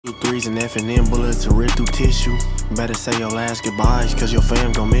Threes and F and M bullets to rip through tissue. Better say your last goodbyes, cause your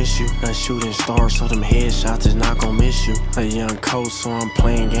fam gon' miss you. A shooting star, so them headshots is not gon' miss you. A young coach, so I'm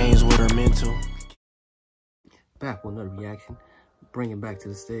playing games with her mental. Back with another reaction. Bringing back to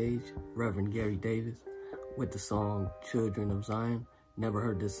the stage, Reverend Gary Davis with the song Children of Zion. Never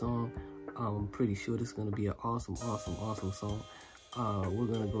heard this song. I'm pretty sure this is gonna be an awesome song. We're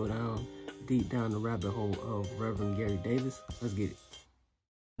gonna go deep down the rabbit hole of Reverend Gary Davis. Let's get it.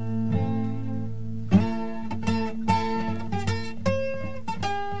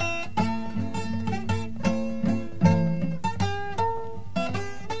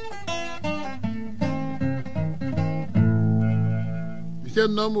 That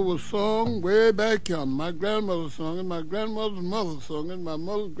number was sung way back on. My grandmother sung it, my grandmother's mother sung it, my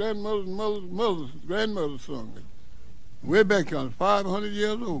mother's grandmother's mother's grandmother sung it. Way back on, 500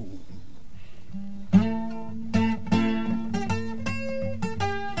 years old.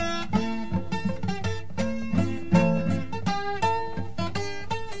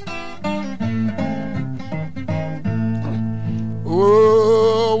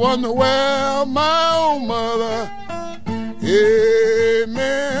 Oh, wonder where my old mother.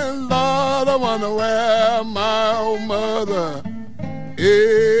 Amen, Lord, I wonder where my old mother.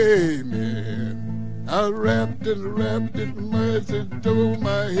 Amen. I wrapped it, mercy till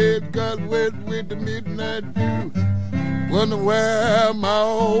my head got wet with the midnight dew. Wonder where my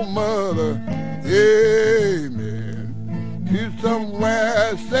old mother. Amen. She's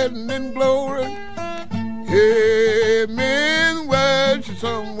somewhere sitting in glory. Amen. Where she's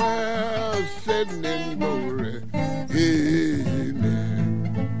somewhere sitting in glory. Amen.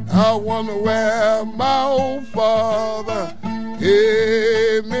 I wonder where my old father.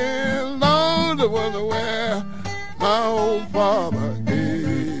 Amen. Lord, I wonder where my old father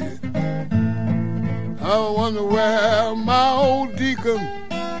is. I wonder where my old deacon.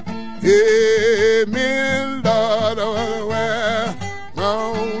 Amen. Lord, I wonder where my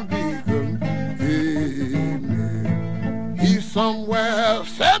old deacon. Amen. He's somewhere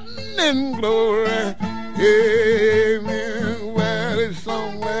sitting in glory. Amen. Well, it's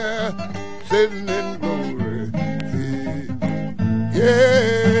somewhere sitting in glory.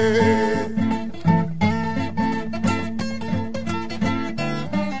 Yeah.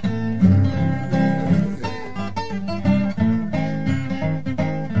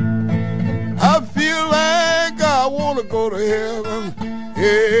 I feel like I want to go to heaven.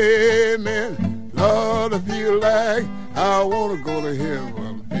 Amen. Lord, I feel like I want to go to heaven.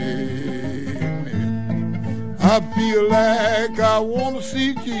 I feel like I want to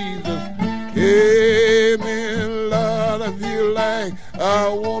see Jesus. Amen, Lord. I feel like I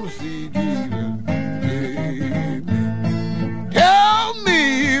want to see Jesus. Amen. Tell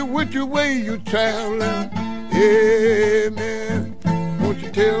me which way you're traveling. Amen. Won't you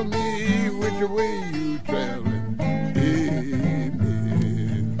tell me which way you're traveling?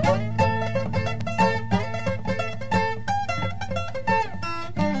 Amen.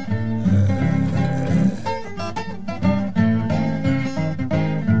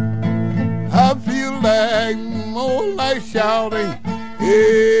 I feel like more like shouting,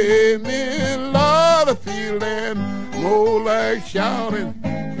 amen, Lord, I feel like more like shouting,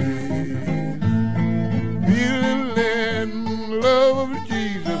 amen. Feeling the love of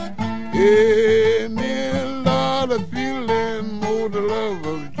Jesus, amen, Lord, I feel like more the love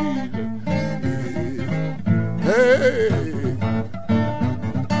of Jesus, amen. Hey.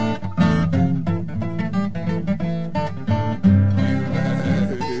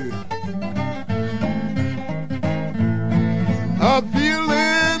 I'm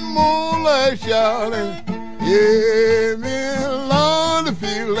feeling more like shouting, amen, Lord, I'm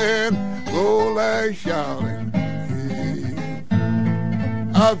feeling more like shouting, amen.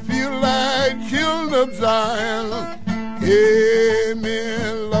 I feel like children of Zion,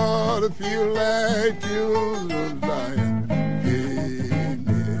 amen, Lord, I feel like children of Zion,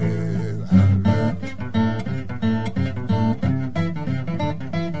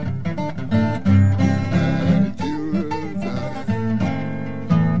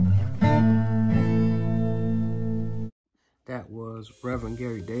 That was Reverend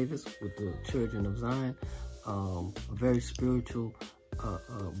Gary Davis with the Children of Zion. A very spiritual,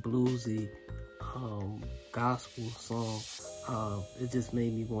 bluesy, gospel song. It just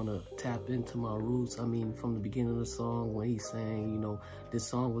made me want to tap into my roots. I mean, from the beginning of the song, when he sang, you know, this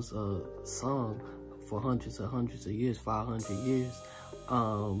song was sung for hundreds of years, 500 years.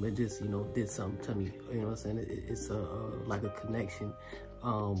 It just, you know, did something to me. You know what I'm saying? It's like a connection,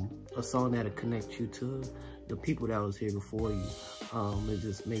 a song that'll connect you to the people that was here before you. It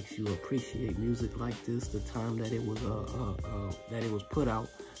just makes you appreciate music like this, the time that it was put out,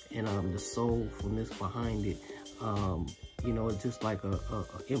 and the soulfulness behind it. You know, it's just like a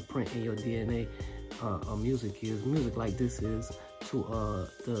imprint in your DNA. Music is. Music like this is to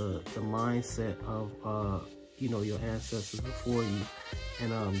the mindset of you know, your ancestors before you.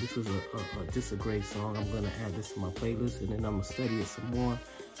 And this is just a great song. I'm gonna add this to my playlist, and then I'm gonna study it some more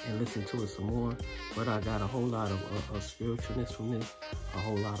and listen to it some more. But I got a whole lot of spiritualness from this, a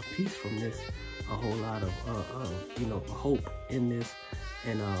whole lot of peace from this, a whole lot of you know, hope in this,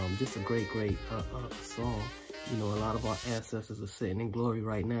 and just a great song. You know, a lot of our ancestors are sitting in glory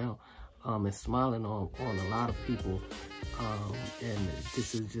right now, and smiling on a lot of people. And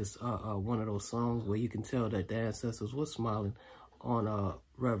this is just one of those songs where you can tell that the ancestors were smiling on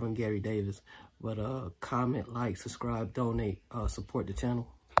Reverend Gary Davis. But comment, like, subscribe, donate, support the channel.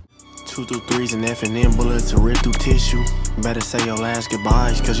 2 through 3s and F&M bullets to rip through tissue. Better say your last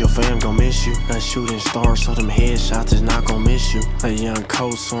goodbyes, cause your fam gon' miss you. A shooting star, so them headshots is not gon' miss you. A young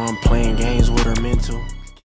coach, so I'm playing games with her men.